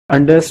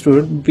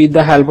understood with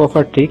the help of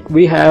a trick.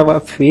 We have a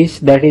fish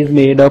that is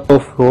made up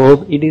of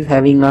rope. It is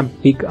having a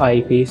big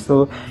eye fish.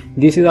 So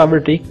this is our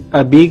trick,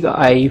 a big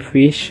eye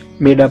fish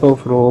made up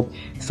of rope.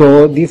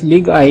 So this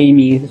big eye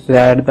means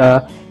that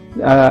the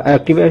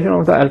activation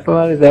of the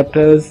alpha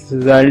receptors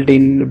result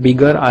in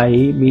bigger eye,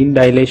 mean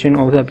dilation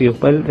of the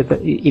pupil.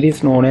 It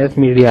is known as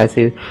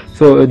mydriasis.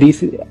 So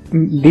this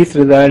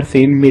results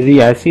in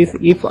mydriasis.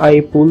 If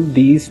I pull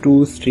these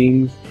two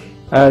strings,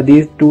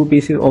 these two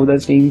pieces of the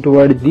string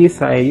towards this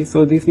side,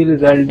 so this will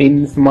result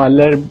in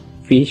smaller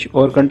fish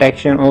or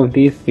contraction of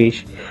this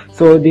fish.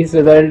 So this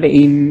result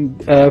in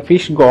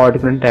fish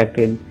got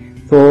contracted.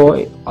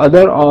 So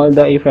all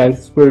the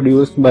effects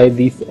produced by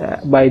this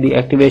by the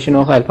activation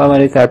of alpha 1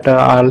 receptor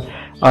are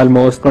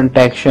almost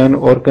contraction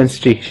or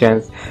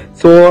constrictions.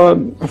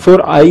 So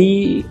for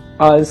eye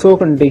also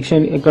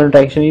contraction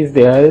is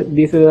there.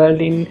 This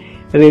result in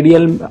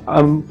radial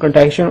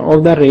contraction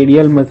of the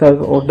radial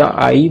muscles of the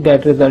eye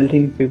that result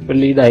in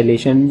pupillary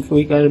dilation. So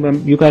you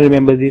can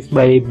remember this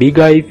by big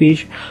eye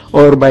fish,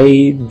 or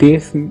by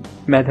this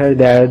method,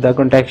 that the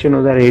contraction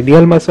of the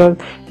radial muscles.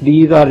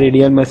 These are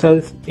radial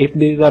muscles. If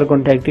these are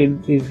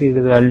contracted, this will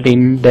result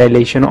in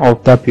dilation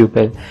of the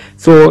pupil.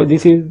 So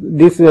this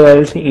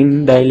results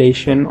in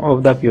dilation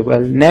of the pupil.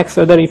 Next,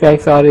 other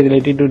effects are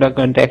related to the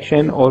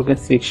contraction or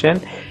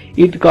constriction.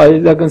 It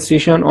causes the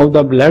constriction of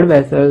the blood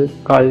vessels,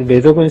 causes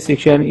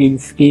vasoconstriction in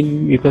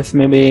skin, mucous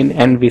membrane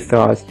and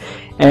viscera,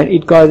 and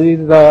it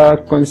causes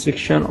the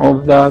constriction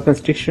of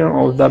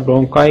the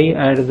bronchi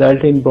and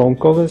result in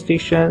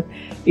bronchoconstriction.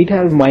 It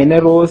has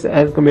minor roles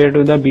as compared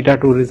to the beta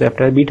 2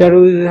 receptor. Beta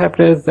 2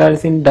 receptor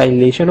results in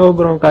dilation of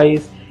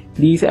bronchi.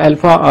 These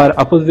alpha are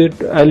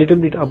a little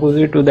bit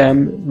opposite to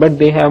them, but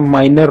they have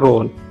minor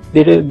role.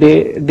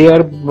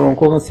 Their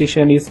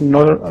bronchoconstriction is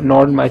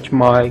not much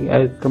more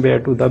as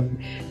compared to the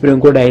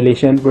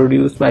bronchodilation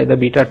produced by the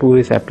beta 2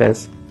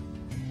 receptors.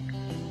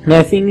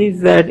 Next thing is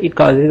that it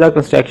causes the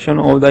contraction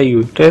of the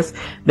uterus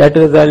that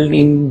result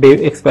in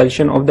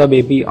expulsion of the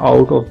baby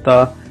out of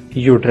the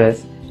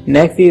uterus.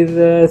 Next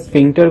is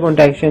sphincter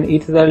contraction.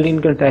 It results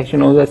in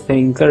contraction of the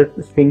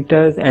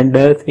sphincters,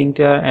 endal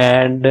sphincter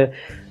and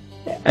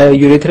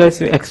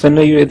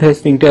external urethral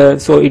sphincter.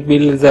 So it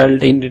will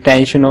result in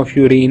retention of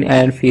urine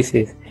and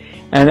feces.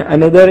 And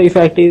another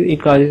effect is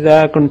it causes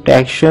a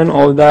contraction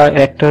of the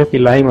erector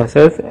pili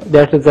muscles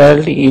that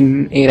result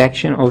in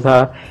erection of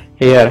the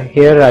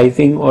hair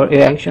rising or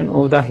erection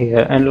of the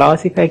hair. And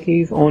last effect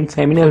is on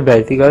seminal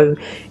vesicles.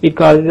 It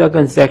causes a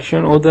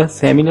contraction of the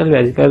seminal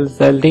vesicles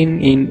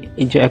resulting in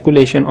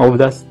ejaculation of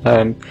the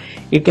sperm.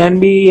 It can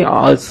be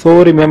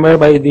also remembered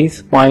by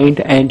this point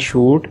and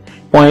shoot.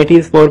 Point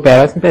is for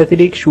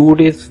parasympathetic,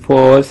 shoot is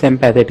for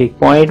sympathetic.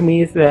 Point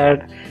means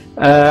that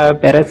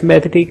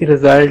parasympathetic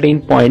result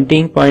in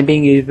pointing.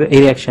 Pointing is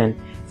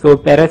erection. So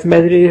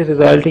parasympathetic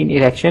result in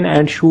erection,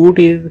 and shoot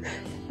is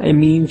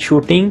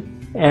shooting,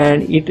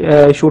 and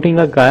it shooting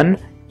a gun.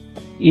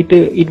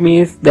 It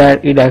means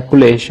that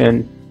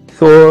ejaculation.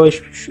 So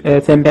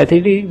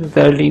sympathetic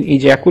result in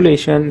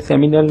ejaculation,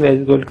 seminal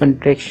vesicle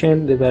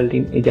contraction result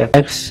in ejaculation.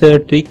 Next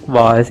trick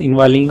was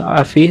involving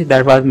a fish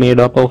that was made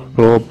up of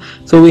rope.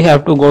 So we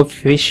have to go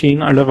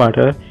fishing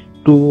underwater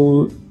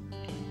to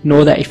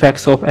know the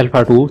effects of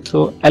alpha 2.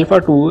 So alpha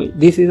 2,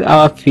 this is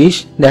a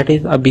fish that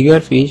is a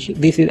bigger fish.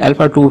 This is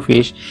alpha 2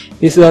 fish.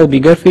 This is a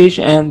bigger fish,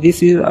 and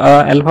this is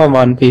a alpha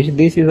 1 fish.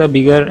 This is a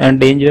bigger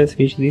and dangerous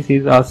fish. This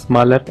is a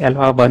smaller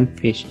alpha 1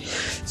 fish.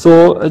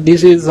 So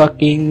this is a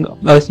king,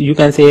 you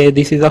can say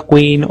this is a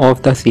queen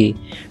of the sea.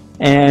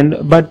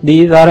 But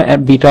these are a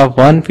beta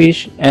 1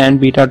 fish and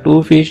beta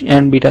 2 fish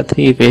and beta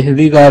 3 fish.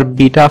 These are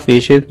beta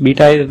fishes.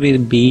 Beta is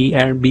with B,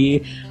 and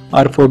B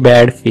are for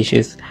bad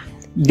fishes.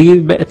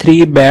 These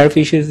three bad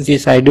fishes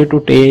decided to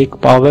take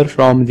power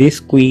from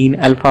this queen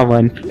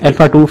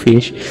alpha 2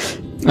 fish.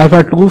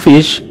 Alpha 2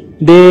 fish,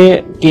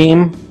 they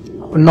came.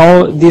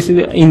 Now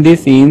in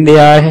this scene they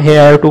are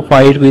here to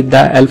fight with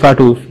the alpha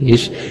 2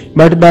 fish,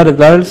 but the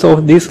results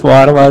of this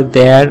war was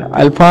that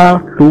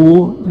alpha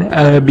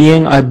 2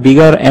 being a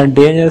bigger and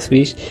dangerous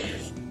fish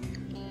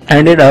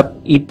ended up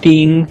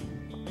eating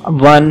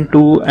 1,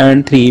 2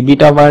 and 3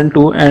 beta 1,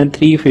 2 and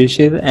 3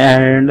 fishes,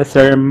 and a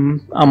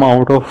certain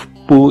amount of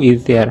poo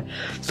is there.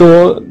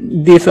 So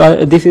this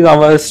is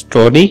our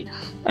story,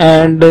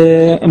 and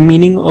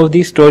meaning of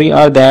this story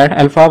are that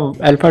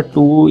alpha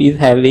 2 is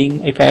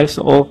having effects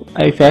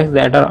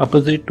that are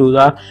opposite to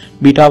the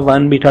beta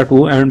 1, beta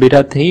 2 and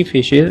beta 3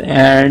 fishes,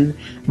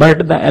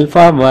 but the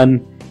alpha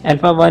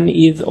 1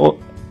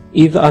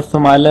 is a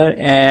smaller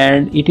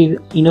and it is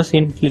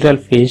innocent little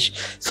fish.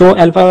 So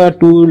alpha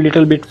 2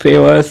 little bit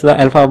favors the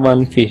alpha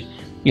 1 fish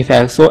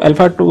effect. So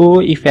alpha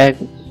 2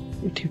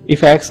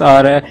 effects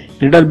are a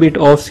little bit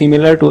of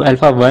similar to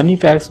alpha 1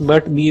 effects,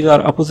 but these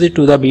are opposite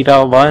to the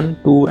beta 1,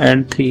 2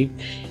 and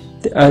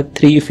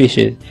 3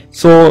 fishes.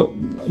 So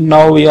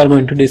now we are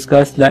going to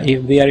discuss their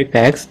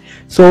effects.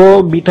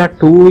 So beta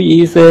 2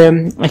 is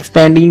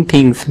expanding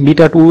things.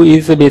 Beta 2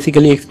 is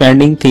basically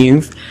expanding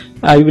things.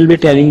 I will be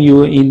telling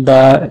you in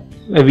the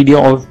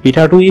video of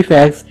beta 2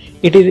 effects,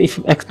 it is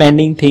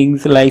expanding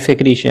things like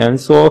secretion.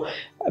 So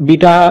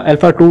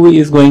alpha 2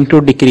 is going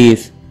to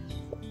decrease.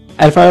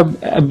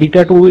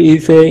 Beta 2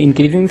 is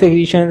increasing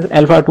secretions,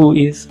 alpha 2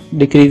 is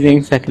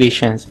decreasing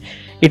secretions.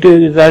 It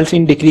results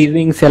in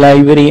decreasing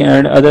salivary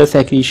and other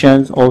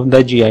secretions of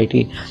the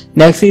GIT.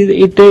 Next is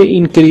it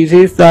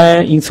increases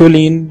the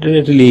insulin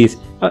release.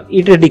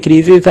 It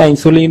decreases the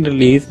insulin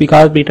release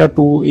because beta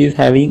 2 is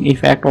having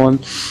effect on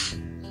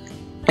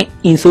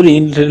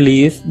insulin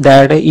release,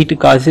 that it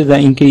causes the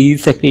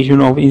increased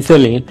secretion of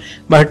insulin,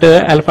 but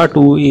alpha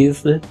 2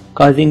 is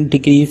causing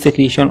decreased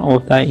secretion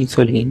of the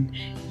insulin.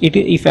 It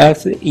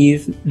effects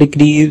is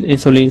decreased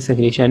insulin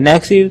secretion.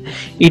 Next is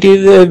it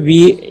is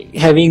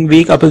having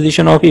weak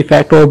opposition of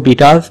effect of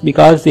betas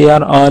because they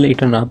are all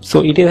eaten up.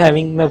 So it is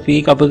having the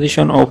weak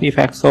opposition of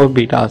effects of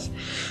betas.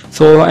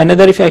 So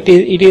another effect is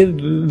it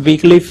is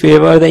weakly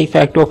favor the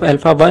effect of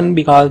alpha 1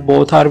 because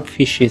both are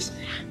fishes.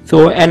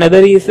 So another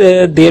is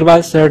there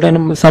was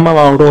some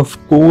amount of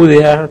poo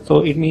there,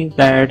 so it means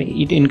that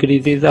it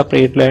increases the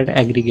platelet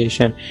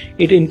aggregation.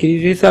 It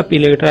increases the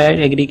platelet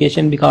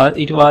aggregation because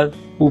it was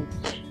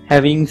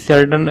having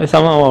some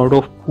amount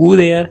of poo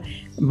there,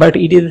 but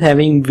it is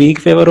having weak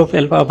favor of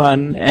alpha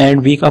 1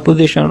 and weak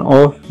opposition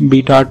of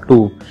beta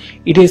 2.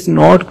 It is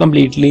not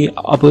completely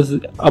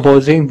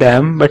opposing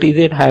them, but is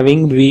it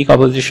having weak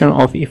opposition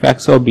of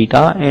effects of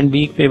beta and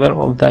weak favor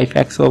of the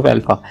effects of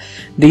alpha.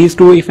 These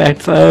two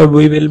effects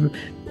we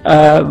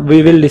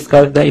will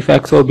discuss the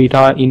effects of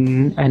beta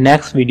in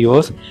next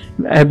videos.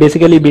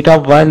 Basically beta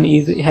 1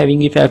 is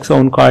having effects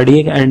on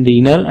cardiac and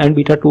renal, and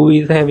beta 2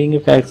 is having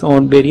effects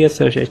on various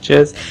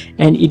structures,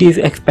 and it is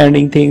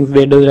expanding things,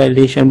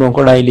 vasodilation,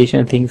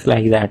 bronchodilation, things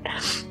like that.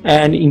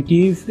 And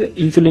increased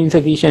insulin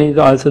secretion is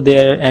also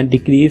there, and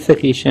decreased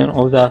secretion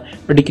of the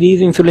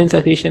decreased insulin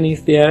secretion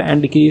is there,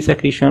 and decreased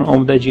secretion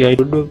of the GI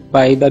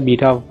by the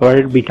beta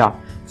word beta.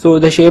 So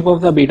the shape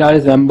of the beta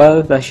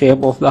resembles the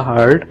shape of the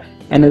heart.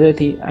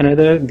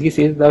 This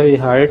is the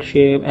heart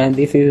shape, and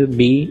this is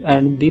B,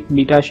 and this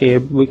beta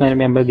shape, we can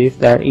remember this,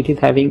 that it is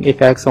having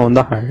effects on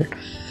the heart.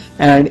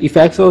 And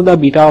effects of the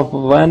beta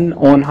 1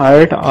 on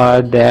heart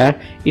are there.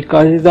 It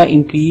causes the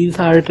increased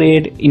heart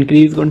rate,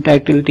 increased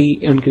contractility,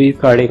 increased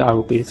cardiac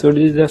output. So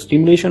this is the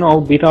stimulation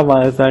of beta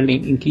 1 result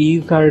in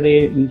increased heart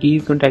rate,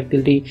 increased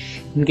contractility,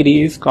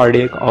 increased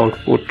cardiac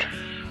output.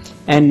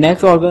 And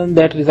next organ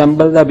that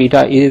resembles the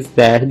beta is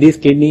that this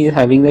kidney is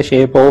having the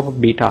shape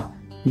of beta.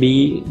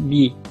 B.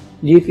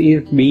 This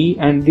is B,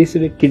 and this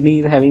kidney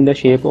is having the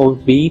shape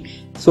of B.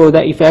 So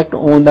the effect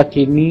on the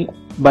kidney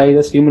by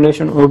the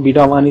stimulation of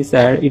beta 1 is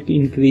that it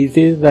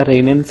increases the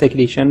renal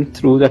secretion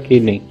through the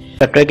kidney.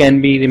 Receptor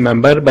can be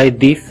remembered by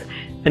this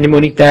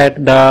mnemonic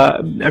that there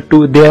are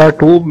two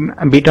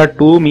beta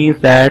 2 means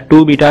that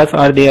two betas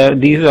are there.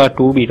 These are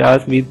two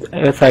betas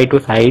with side to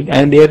side,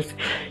 and their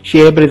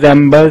shape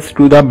resembles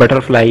to the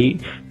butterfly.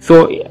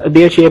 So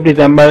their shape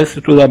resembles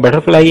to the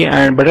butterfly,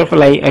 and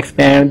butterfly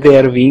expand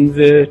their wings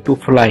to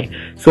fly.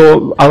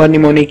 So our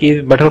mnemonic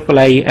is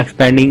butterfly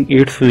expanding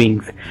its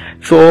wings.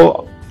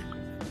 So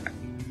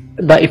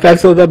the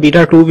effects of the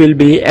beta 2 will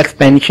be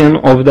expansion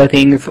of the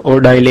things,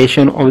 or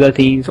dilation of the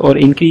things, or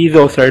increase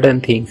of certain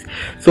things.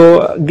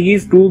 So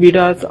these two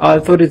betas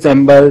also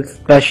resembles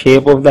the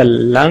shape of the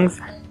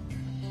lungs.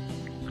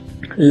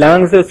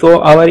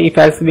 So our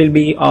effects will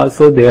be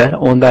also there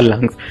on the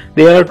lungs.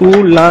 There are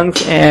two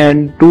lungs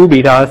and two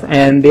betas,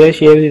 and their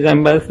shape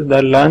resembles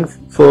the lungs,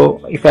 so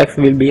effects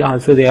will be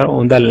also there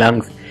on the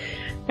lungs.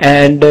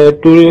 And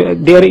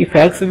their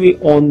effects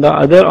on the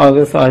other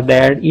organs are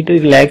that it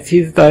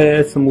relaxes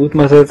the smooth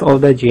muscles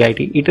of the GIT.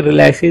 It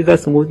relaxes the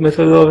smooth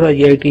muscles of the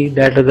GIT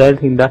that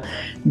results in the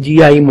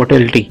GI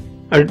motility,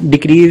 or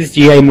decreased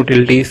GI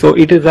motility. So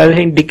it results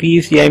in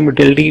decreased GI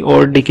motility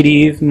or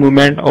decreased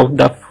movement of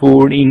the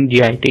food in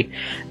GIT.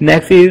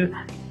 Next is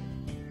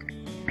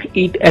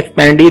it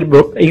expands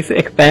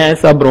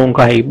the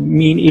bronchi,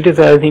 mean it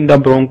results in the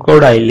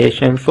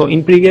bronchodilation. So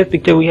in previous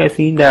picture we have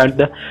seen that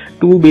the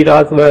two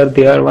betas were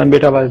there, one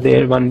beta was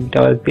there, one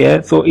beta was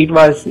there, so it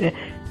was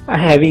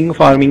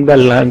forming the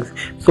lungs.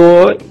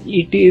 So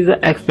it is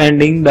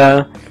expanding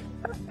the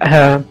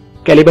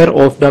caliber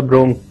of the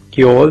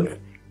bronchioles,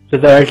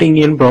 resulting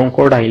in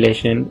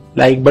bronchodilation,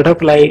 like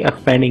butterfly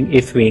expanding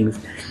its wings.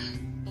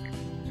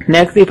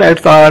 Next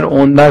effects are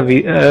on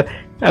the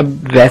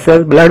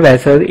vessels, blood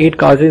vessels. It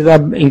causes a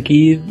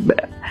increased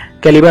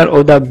caliber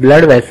of the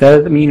blood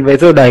vessels, mean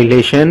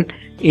vasodilation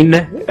in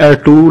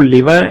to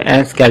liver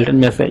and skeletal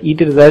muscle. It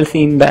results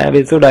in the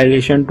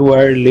vasodilation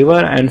toward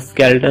liver and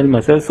skeletal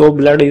muscle, so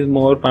blood is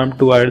more pumped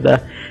toward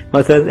the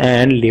muscles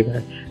and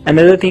liver.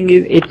 Another thing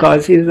is it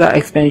causes the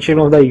expansion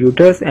of the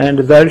uterus and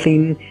results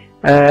in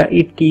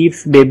it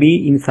keeps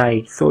baby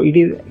inside, so it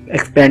is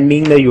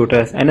expanding the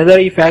uterus. Another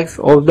effects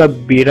of the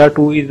beta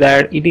 2 is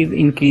that it is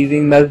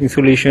increasing the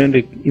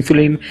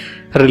insulin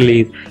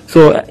release.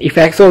 So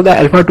effects of the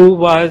alpha 2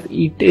 was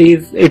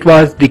it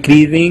was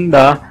decreasing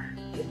the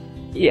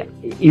Yeah,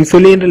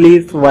 insulin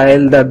release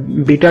while the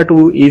beta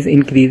 2 is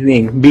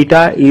increasing.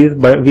 Beta is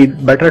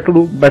with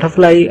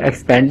butterfly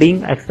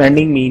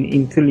expanding mean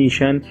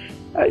insulation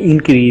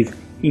increase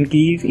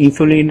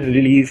insulin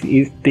release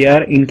is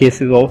there in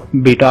cases of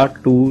beta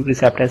 2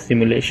 receptor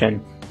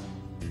stimulation.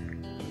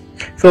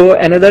 So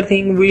another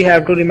thing we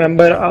have to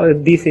remember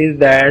this is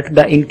that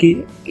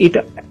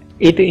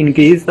it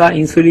increases the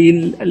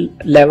insulin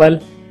level,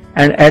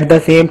 and at the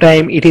same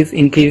time it is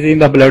increasing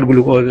the blood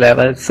glucose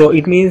level. So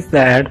it means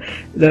that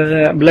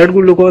the blood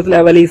glucose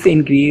level is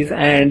increased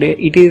and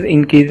it is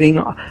increasing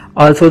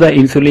also the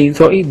insulin.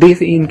 So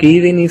this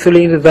increase in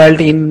insulin result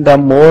in the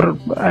more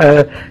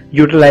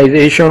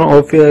utilization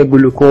of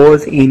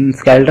glucose in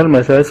skeletal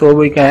muscle, so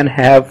we can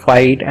have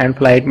fight and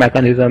flight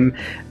mechanism.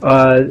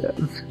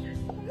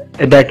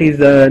 That is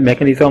the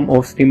mechanism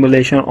of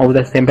stimulation of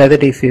the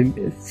sympathetic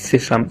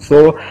system.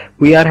 So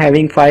we are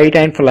having fight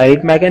and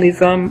flight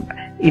mechanism.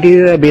 It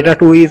is beta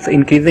 2 is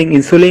increasing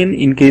insulin,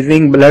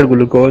 increasing blood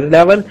glucose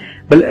level.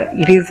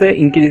 It is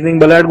increasing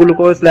blood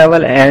glucose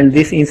level, and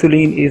this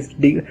insulin is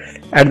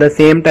at the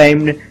same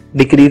time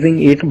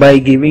decreasing it by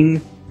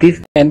giving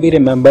this. Can be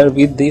remembered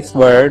with this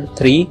word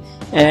 3,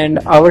 and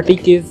our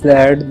trick is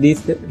that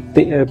this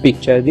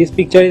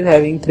picture is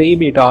having 3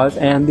 betas,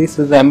 and this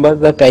resembles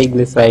the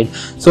triglyceride.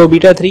 So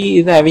beta 3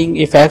 is having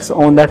effects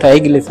on the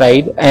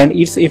triglyceride, and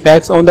its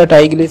effects on the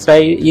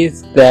triglyceride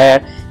is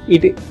that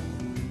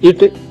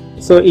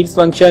so its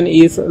function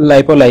is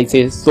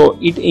lipolysis. So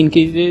it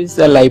increases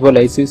the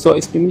lipolysis. So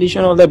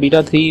stimulation of the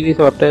beta 3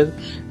 receptors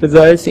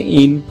results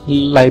in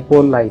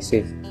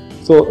lipolysis.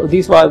 So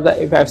this was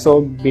the effects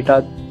of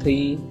beta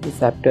 3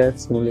 receptor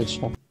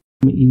stimulation.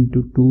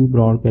 Into two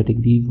broad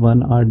categories.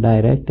 One are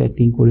direct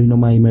acting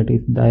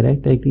cholinomimetics.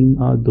 Direct acting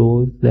are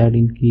those that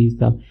increase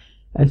the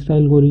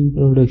acetylcholine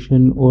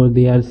production, or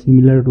they are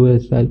similar to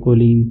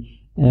acetylcholine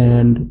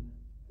and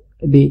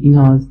they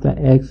enhance the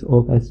acts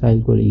of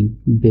acetylcholine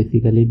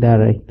basically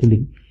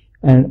directly.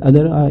 And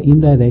other are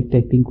indirect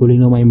acting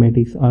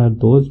cholinomimetics are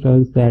those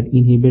drugs that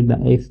inhibit the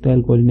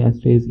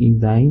acetylcholinesterase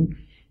enzyme,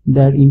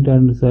 that in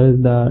turn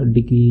results the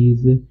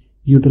decrease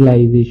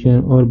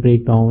utilization or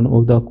breakdown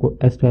of the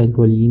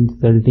acetylcholine,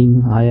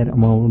 resulting higher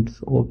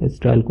amounts of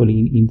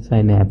acetylcholine in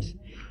synapse.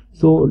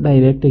 So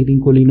direct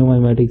acting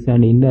cholinomimetics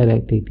and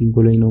indirect acting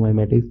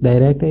cholinomimetics.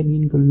 Direct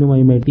acting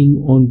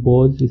cholinomimetics on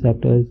both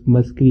receptors,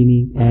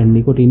 muscarinic and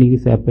nicotinic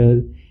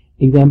receptors.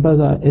 Examples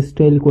are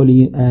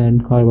acetylcholine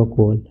and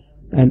carbachol.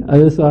 And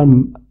others are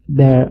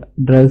the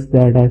drugs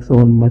that act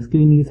on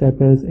muscarinic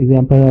receptors.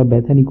 Examples are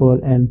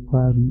bethanicol and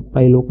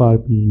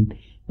pilocarpine.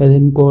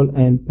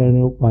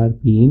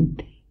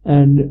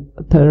 And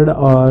third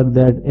are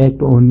that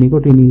act on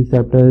nicotinic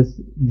receptors.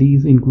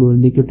 These include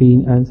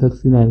nicotine and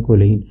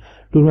succinylcholine.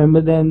 To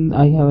remember them,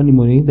 I have a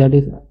mnemonic that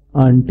is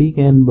anti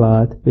can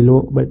bath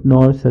pillow but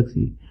not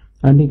succi.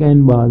 Anti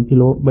can bath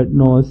pillow but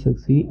not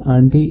succi.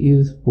 Anti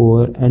is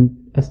for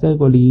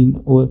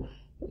acetylcholine, or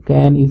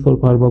can is for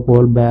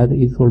carbachol, bath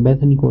is for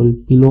bethanicol,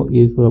 pillow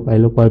is for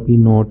pilocarpine,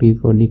 not is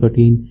for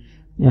nicotine,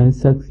 and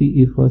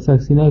succi is for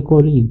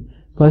succinylcholine.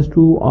 First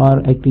two are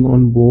acting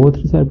on both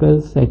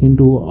receptors, second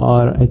two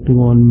are acting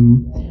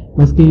on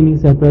muscarinic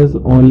receptors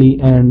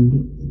only,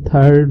 and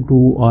third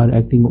two are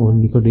acting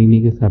on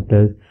nicotinic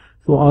receptors.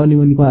 So our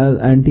mnemonic was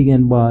anti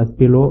can bath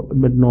pillow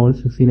but not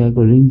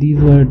succinylcholine. These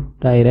were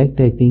direct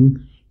acting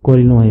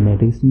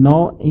cholinomimetics.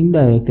 Now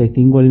indirect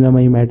acting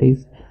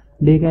cholinomimetics,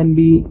 they can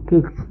be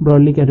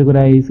broadly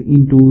categorized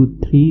into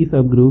 3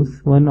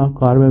 subgroups. One are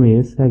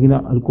carbamates, second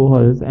are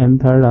alcohols,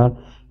 and third are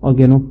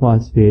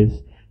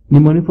organophosphates.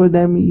 Mnemonic for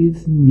them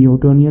is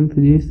Newtonian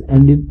physics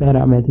and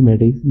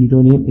paramathematics.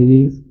 Newtonian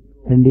physics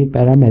and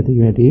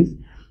paramathematics.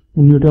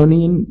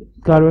 Newtonian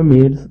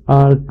carbamates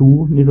are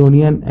 2,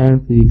 Newtonian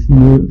and physics,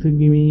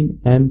 neostigmine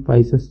and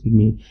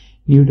physostigmine.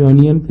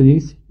 Newtonian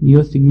physics,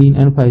 neostigmine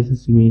and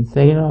physostigmine.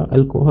 Second are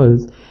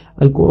alcohols.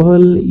 Alcohol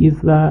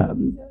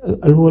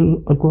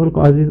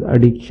causes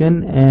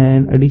addiction,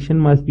 and addiction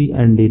must be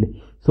ended.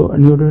 So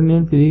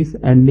Newtonian physics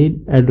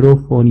ended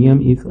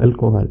adrophonium is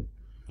alcohol.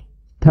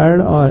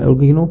 Third are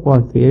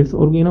organophosphates.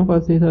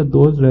 Organophosphates are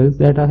those drugs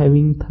that are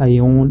having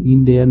thione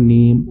in their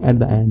name at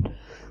the end.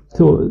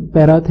 So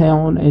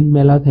parathione and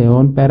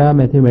malathione,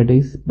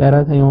 paramathematics,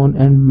 parathione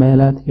and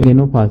malathione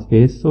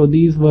organophosphates. So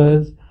these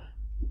was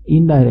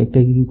indirect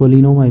acting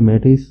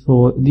cholinomimetics.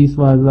 So this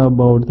was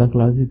about the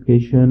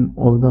classification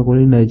of the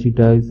cholinergic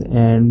drugs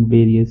and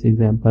various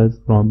examples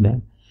from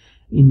them.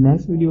 In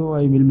next video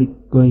I will be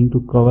going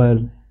to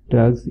cover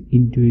drugs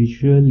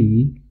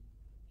individually.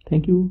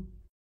 Thank you.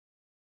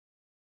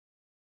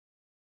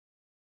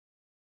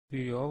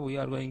 Video we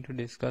are going to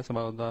discuss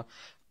about the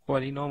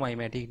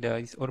cholinomimetic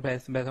drugs or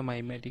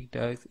sympathomimetic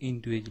drugs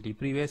individually.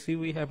 Previously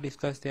we have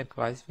discussed their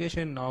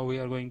classification. Now we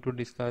are going to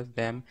discuss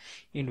them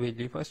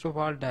individually. First of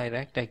all,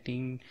 direct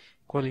acting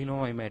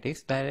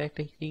cholinomimetics. Direct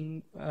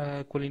acting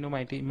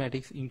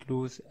cholinomimetics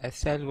includes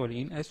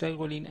acetylcholine.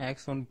 Acetylcholine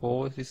acts on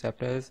both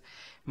receptors,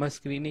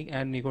 muscarinic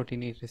and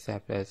nicotinic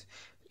receptors.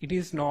 It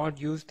is not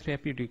used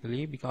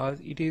therapeutically because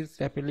it is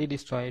rapidly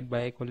destroyed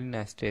by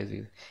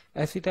cholinestasis.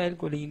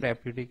 Acetylcholine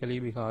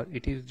therapeutically because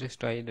it is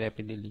destroyed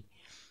rapidly.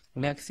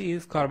 Next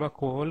is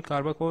carbachol.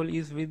 Carbachol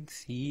is with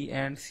C,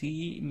 and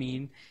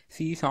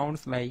C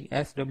sounds like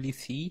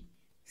SWC.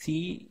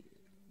 C,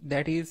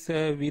 that is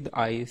with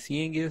I.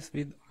 Seeing is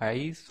with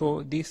I,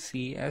 so this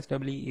C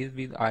SW is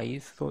with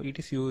eyes, so it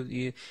is used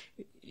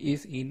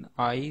is in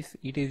eyes.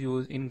 It is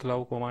used in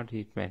glaucoma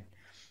treatment.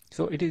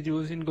 So it is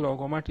used in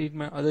glaucoma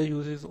treatment. Other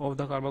uses of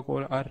the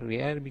carbachol are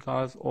rare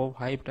because of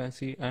high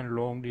potency and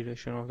long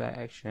duration of the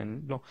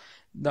action.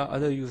 The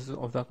other uses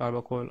of the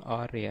carbachol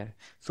are rare.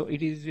 So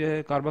it is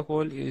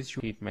carbachol is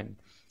treatment.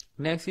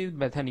 Next is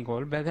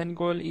bethanicol.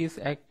 Bethanicol is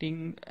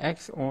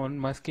acts on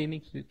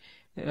muscarinic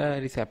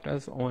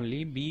receptors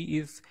only.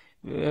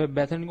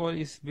 Bethanicol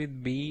is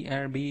with B,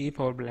 and B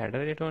for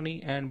bladder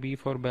atony and B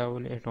for bowel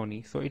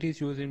atony. So it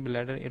is used in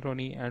bladder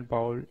atony and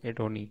bowel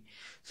atony.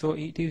 So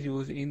it is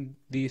used in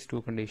these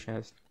two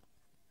conditions.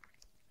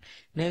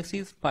 Next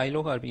is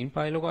pilocarpine.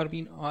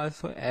 Pilocarpine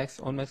also acts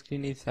on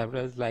muscarinic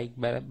receptors like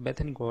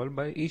bethanicol,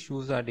 but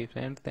issues are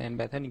different than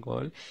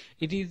bethanicol.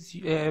 It is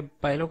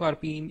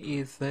pilocarpine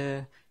is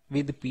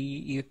with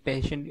P is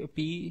patient.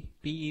 P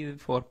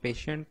is for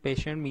patient.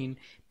 Patient mean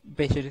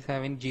patient is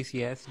having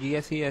GCS.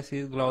 GCS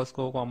is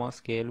Glasgow Coma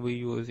Scale we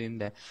use in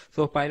that.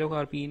 So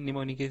pilocarpine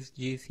mnemonic is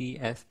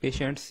GCS.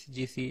 Patients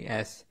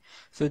GCS.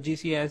 So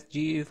GCS,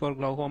 G is for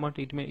glaucoma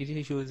treatment. It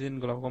is used in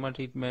glaucoma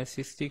treatment,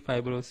 cystic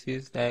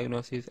fibrosis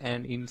diagnosis,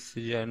 and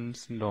incision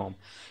syndrome.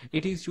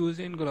 It is used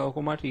in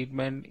glaucoma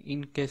treatment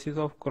in cases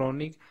of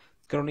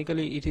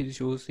chronically it is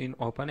used in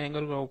open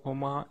angle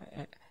glaucoma,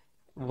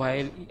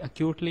 while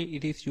acutely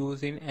it is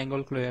used in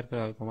angle clear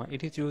glaucoma.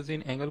 It is used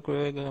in angle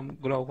clear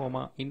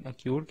glaucoma in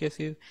acute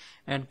cases,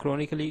 and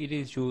chronically it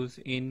is used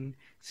in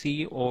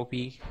COP.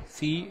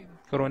 C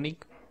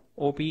chronic,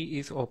 OP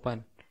is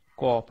open,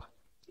 COP.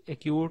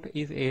 Acute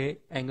is A,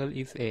 angle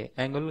is A.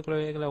 Angle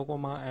clear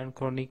glaucoma and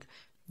chronic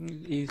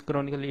is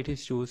chronically it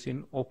is used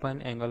in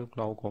open angle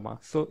glaucoma.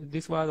 So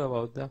this was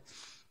about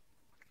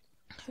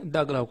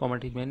the glaucoma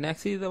treatment.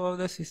 Next is about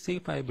the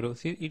cystic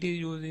fibrosis. It is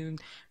used in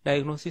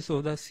diagnosis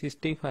of the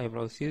cystic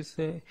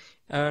fibrosis.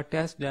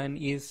 Test done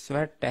is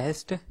sweat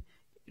test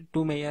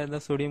to measure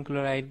the sodium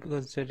chloride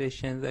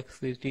concentrations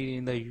exceeded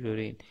in the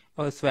urine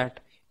or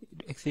sweat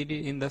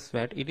exceeded in the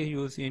sweat. It is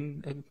used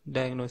in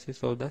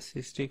diagnosis of the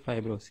cystic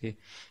fibrosis.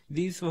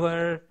 These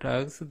were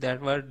drugs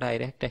that were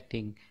direct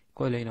acting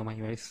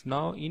cholinomimetics.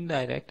 Now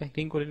indirect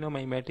acting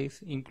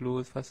cholinomimetics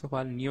includes first of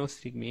all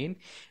neostigmine.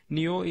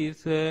 Neo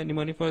is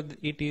mnemonic for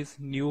it is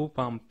new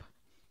pump,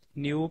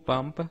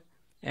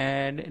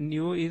 and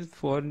new is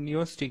for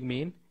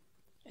neostigmine,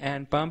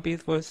 and pump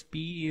is for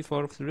P is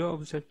for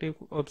pseudo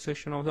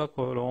obstruction of the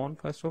colon.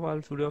 First of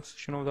all, pseudo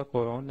obstruction of the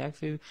colon.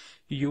 Next is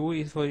U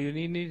is for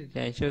urinary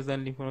retention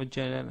and lymph node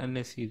general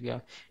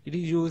anesthesia. It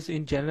is used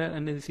in general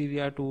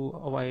anesthesia to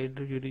avoid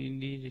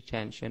urinary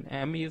retention.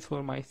 M is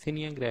for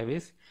myasthenia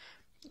gravis.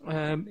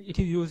 It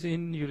is used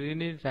in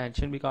urinary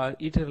retention because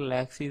it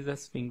relaxes the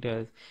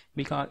sphincters.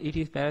 Because it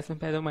is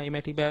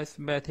parasympathomimic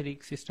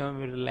parasympathetic system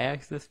will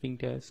relax the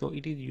sphincters, so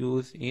it is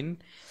used in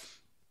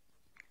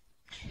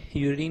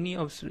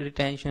urinary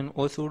retention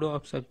or pseudo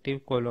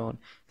obstructive colon.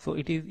 So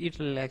it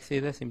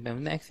relaxes the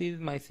symptoms. Next is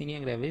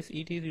myasthenia gravis.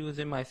 It is used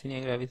in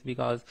myasthenia gravis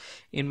because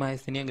in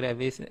myasthenia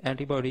gravis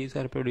antibodies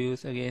are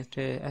produced against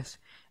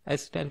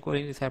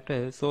acetylcholine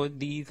receptors. So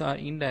these are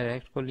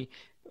indirect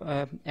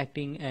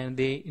acting, and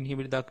they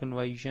inhibit the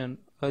conversion,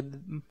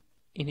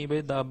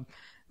 inhibit the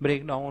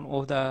breakdown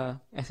of the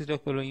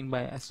acetylcholine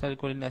by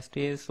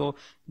acetylcholinesterase. So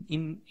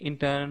in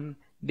turn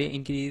they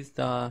increase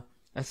the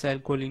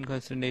acetylcholine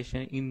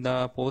concentration in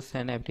the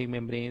postsynaptic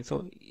membrane.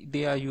 So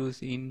they are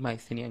used in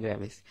myasthenia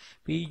gravis.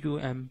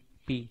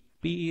 PUMP.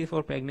 P is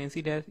for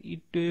pregnancy test.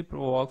 It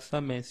provokes the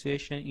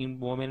menstruation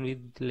in women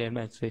with delayed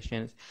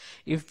menstruations.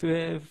 If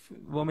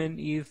woman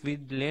is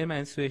with delayed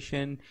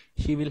menstruation,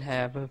 she will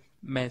have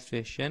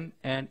menstruation,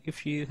 and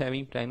if she is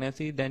having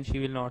pregnancy, then she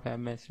will not have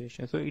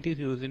menstruation. So it is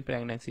used in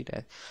pregnancy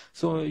test.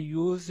 So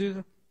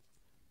uses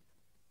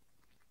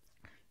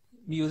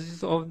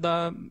of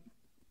the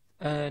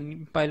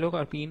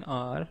pilocarpine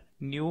are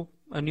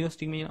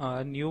neostigmine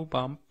are new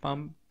pump,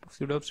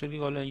 pseudo-obstructive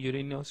colon,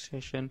 urinary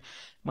obstruction,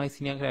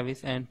 myasthenia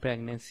gravis, and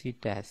pregnancy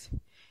test.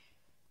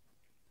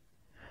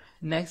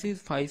 Next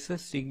is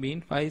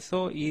physostigmine.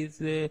 Physo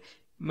is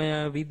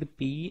with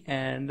P,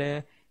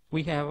 and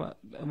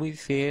we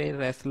say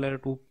wrestler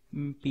to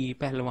P,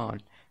 Pahalwan.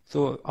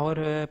 So our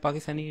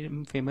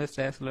Pakistani famous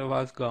wrestler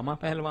was Gama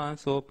Pahalwan.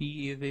 So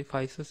P is the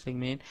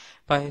physostigmine.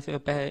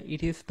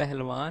 It is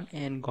Pahalwan,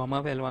 and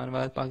Gama Pahalwan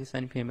was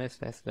Pakistani famous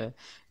wrestler.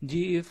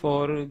 G is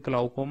for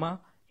glaucoma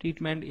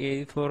treatment.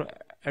 A is for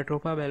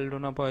atropa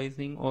belladonna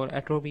poisoning or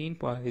atropine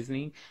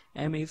poisoning.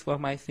 M is for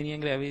myasthenia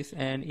gravis,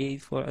 and A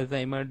is for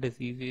Alzheimer's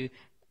disease.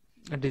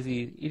 It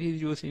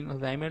is used in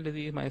Alzheimer's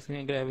disease,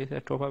 myasthenia gravis,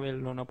 atropa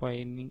belladonna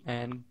poisoning,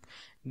 and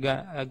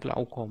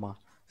glaucoma.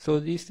 So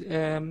this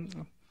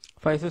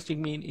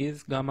physostigmine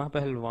is Gamma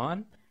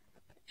Pahalwan.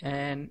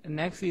 And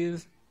next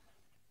is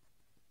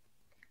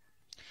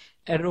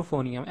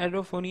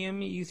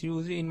Adrophonium is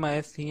used in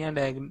myasthenia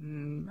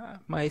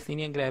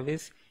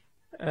gravis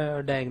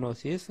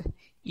diagnosis.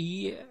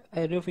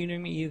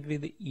 Adrophonium is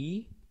with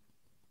E.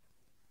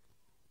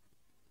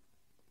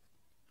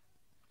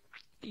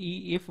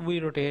 If we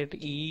rotate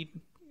E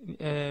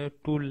to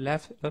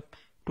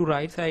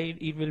right side,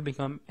 it will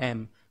become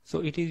M. So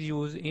it is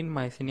used in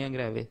myasthenia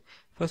gravis.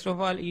 First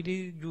of all, it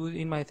is used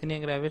in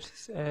myasthenia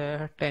gravis.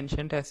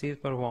 Tension test is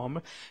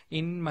performed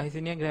in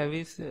myasthenia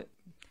gravis.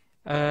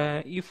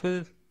 If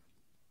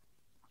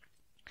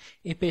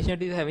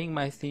patient is having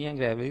myasthenia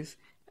gravis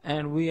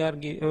and we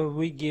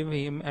give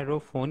him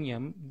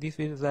adrophonium, this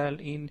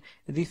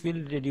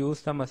will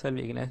reduce the muscle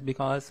weakness,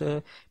 because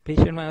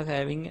patient was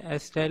having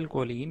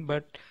acetylcholine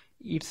but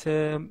its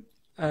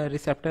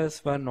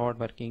receptors were not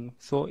working.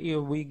 So if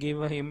we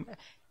give him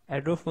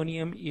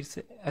adrophonium, its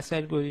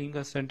acetylcholine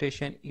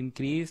concentration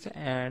increased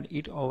and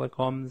it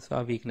overcomes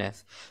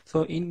weakness.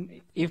 So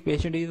if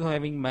patient is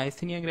having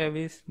myasthenia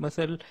gravis,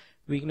 muscle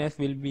weakness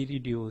will be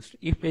reduced.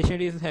 If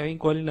patient is having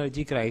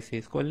cholinergic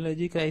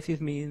crisis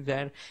means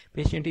that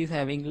patient is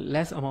having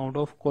less amount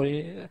of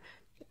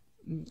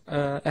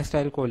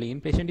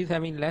acetylcholine. Patient is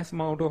having less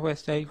amount of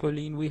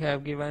acetylcholine. We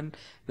have given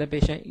the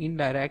patient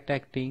indirect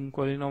acting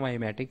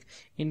cholinomimetics.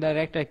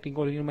 Indirect acting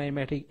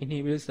cholinomimetics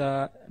inhibits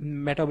the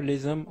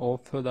metabolism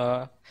of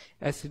the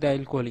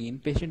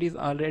acetylcholine. Patient is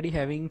already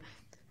having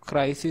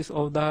crisis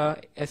of the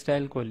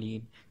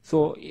acetylcholine.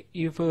 So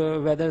if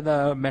whether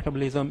the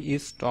metabolism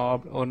is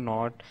stopped or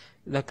not,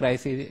 the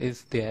crisis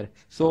is there.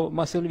 So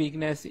muscle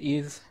weakness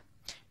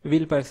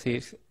will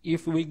persist.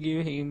 If we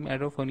give him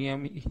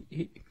adrophonium,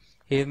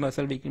 his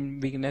muscle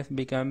weakness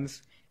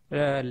becomes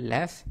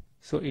less.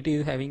 So it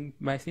is having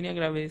myasthenia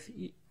gravis.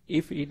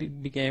 If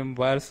it became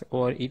worse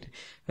or it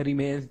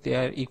remains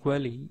there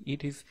equally,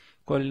 it is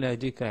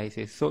cholinergic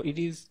crisis. So it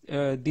is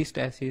this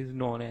test is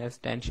known as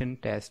tension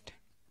test.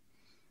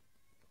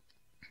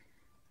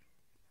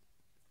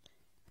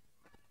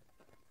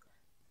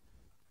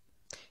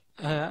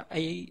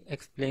 I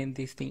explain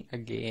this thing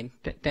again.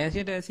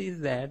 Tension test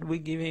is that we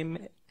give him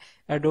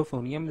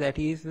adrophonium, that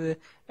is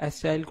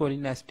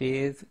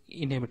acetylcholinesterase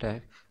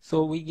inhibitor.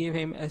 So we give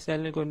him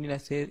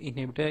acetylcholinesterase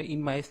inhibitor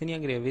in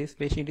myasthenia gravis.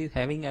 Patient is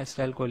having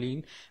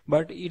acetylcholine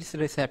but its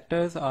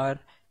receptors are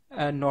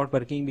not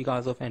working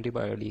because of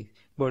antibodies.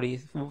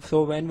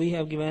 So when we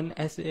have given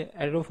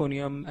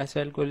adrophonium,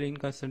 acetylcholine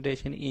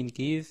concentration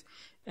increase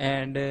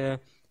and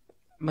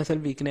muscle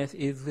weakness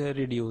is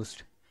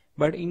reduced.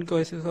 But in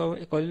cases of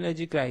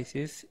cholinergic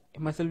crisis,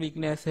 muscle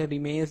weakness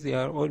remains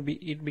there or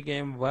it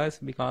became worse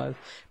because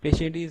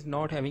patient is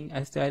not having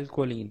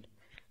acetylcholine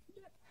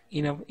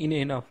in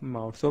enough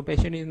amount. So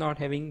patient is not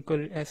having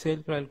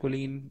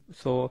acetylcholine,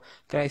 so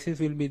crisis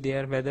will be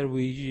there whether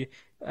we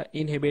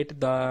inhibit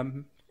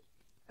the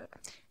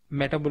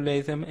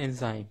metabolism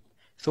enzyme.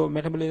 So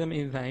metabolism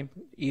enzyme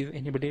is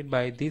inhibited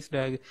by this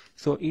drug,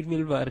 so it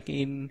will work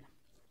in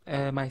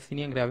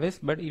myasthenia gravis,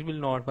 but it will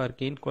not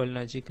work in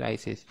cholinergic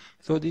crisis.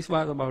 So this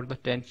was about the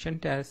tension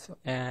test,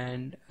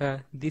 and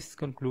this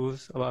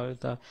concludes about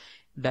the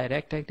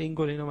direct acting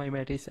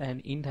cholinomimetics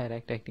and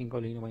indirect acting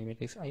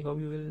cholinomimetics. I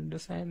hope you will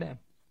understand them.